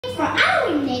for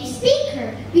our next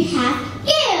speaker, we have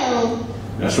Gail.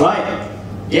 That's right.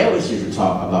 Gail is here to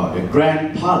talk about the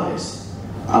Grand Palace.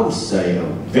 I would say a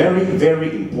very,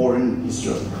 very important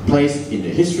place in the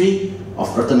history of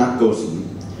Ratanakosin.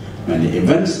 Many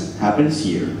events happens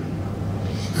here.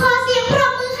 ขอเสียงปร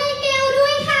บมือให้เกลด้ว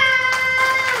ยค่ะ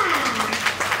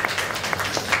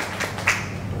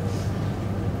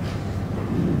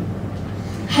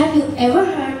Have you ever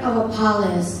heard of a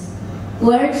palace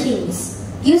where kings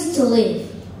used to live?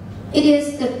 It is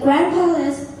the Grand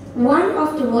Palace, one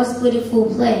of the most beautiful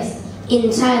places in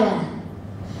Thailand.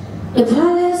 The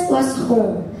palace was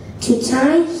home to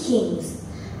Thai kings.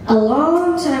 A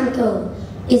long time ago,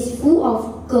 it's full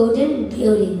of golden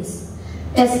buildings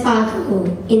that sparkle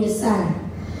in the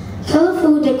sun,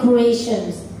 colorful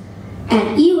decorations,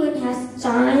 and even has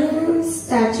giant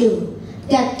statues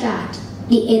that guard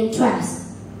the entrance.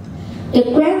 The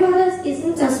Grand Palace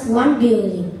isn't just one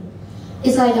building.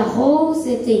 It's like a whole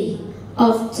city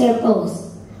of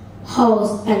temples,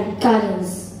 halls, and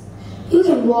gardens. You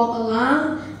can walk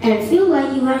around and feel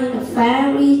like you are in a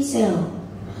fairy tale.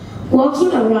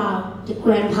 Walking around the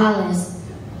Grand Palace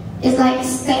is like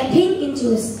stepping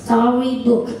into a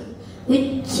storybook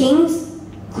with kings,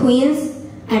 queens,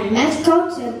 and magical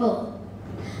temples.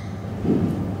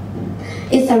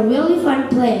 It's a really fun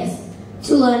place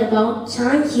to learn about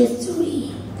Thai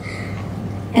history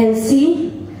and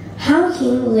see how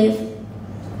kings lived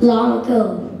long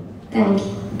ago. Thank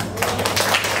you.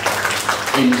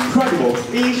 Incredible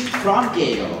speech from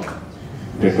Gail.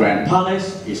 The Grand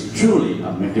Palace is truly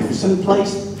a magnificent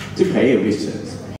place to pay a visit.